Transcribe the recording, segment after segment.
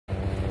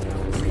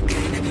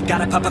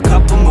Gotta pop a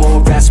couple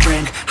more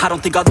aspirin. I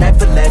don't think I'll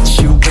ever let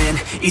you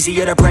in.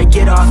 Easier to break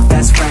it off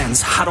best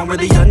friends. I don't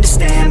really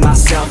understand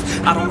myself.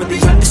 I don't really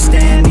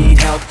understand, need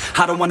help.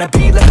 I don't wanna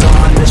be left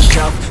on the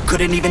shelf.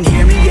 Couldn't even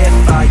hear me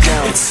if I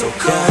yelled. It's so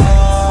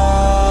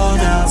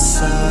cold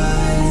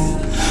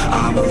outside,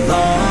 I'm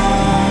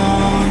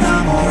alone,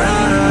 I'm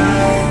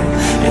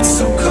alright. It's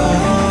so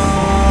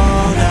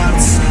cold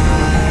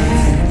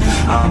outside,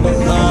 I'm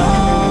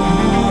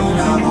alone,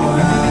 I'm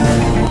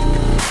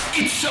alright.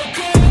 It's so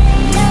cold.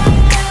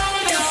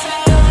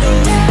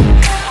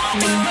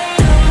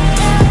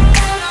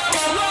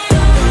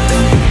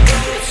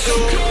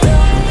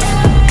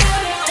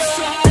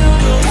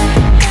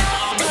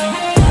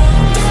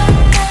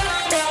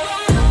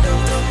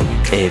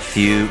 A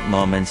few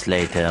moments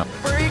later.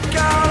 Break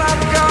out,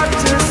 I've got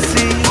to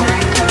see.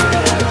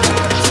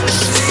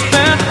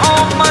 Spent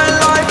all my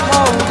life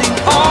holding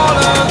all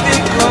of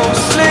it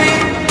closely.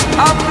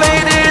 I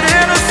played it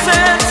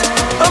innocent,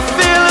 a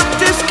feel of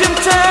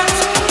discontent.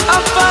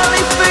 I'm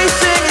finally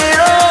facing it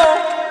all,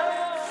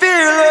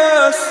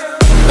 fearless.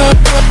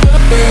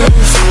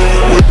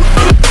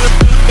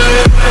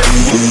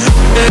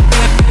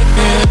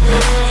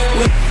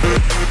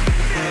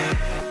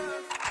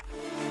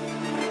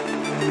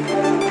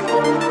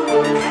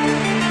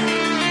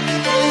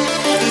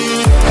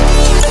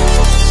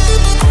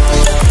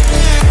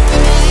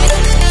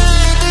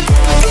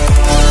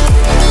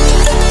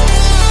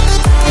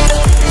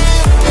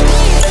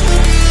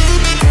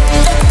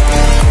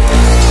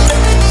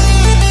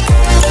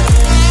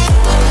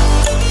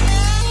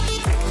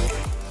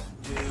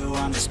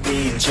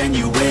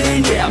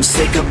 Genuine, yeah, I'm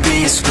sick of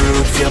being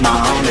screwed. Feel my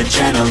own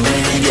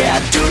adrenaline, yeah, I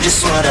do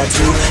just what I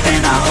do.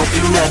 And I hope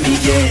you let me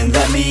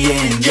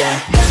in, yeah.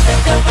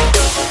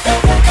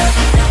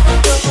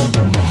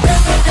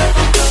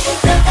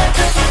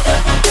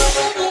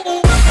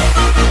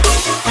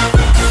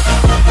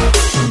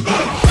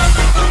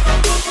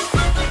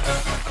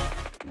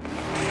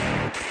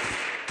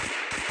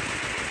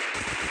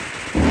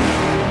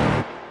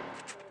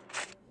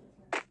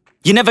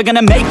 You're never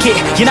gonna make it,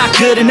 you're not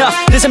good enough.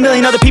 There's a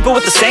million other people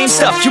with the same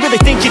stuff. You really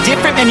think you're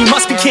different? Man, you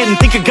must be kidding.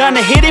 Think you're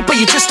gonna hit it, but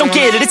you just don't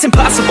get it. It's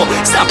impossible,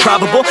 it's not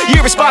probable, you're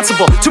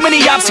irresponsible. Too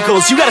many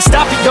obstacles, you gotta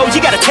stop it, yo.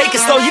 You gotta take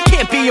it slow, you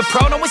can't be a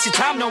pro. Don't waste your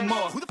time no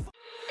more.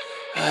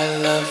 I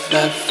love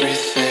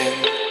everything.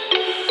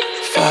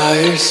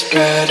 Fire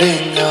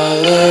spreading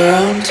all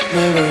around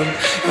my room.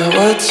 My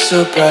world's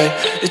so bright,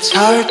 it's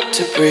hard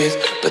to breathe,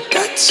 but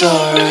that's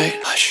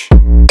alright. Hush.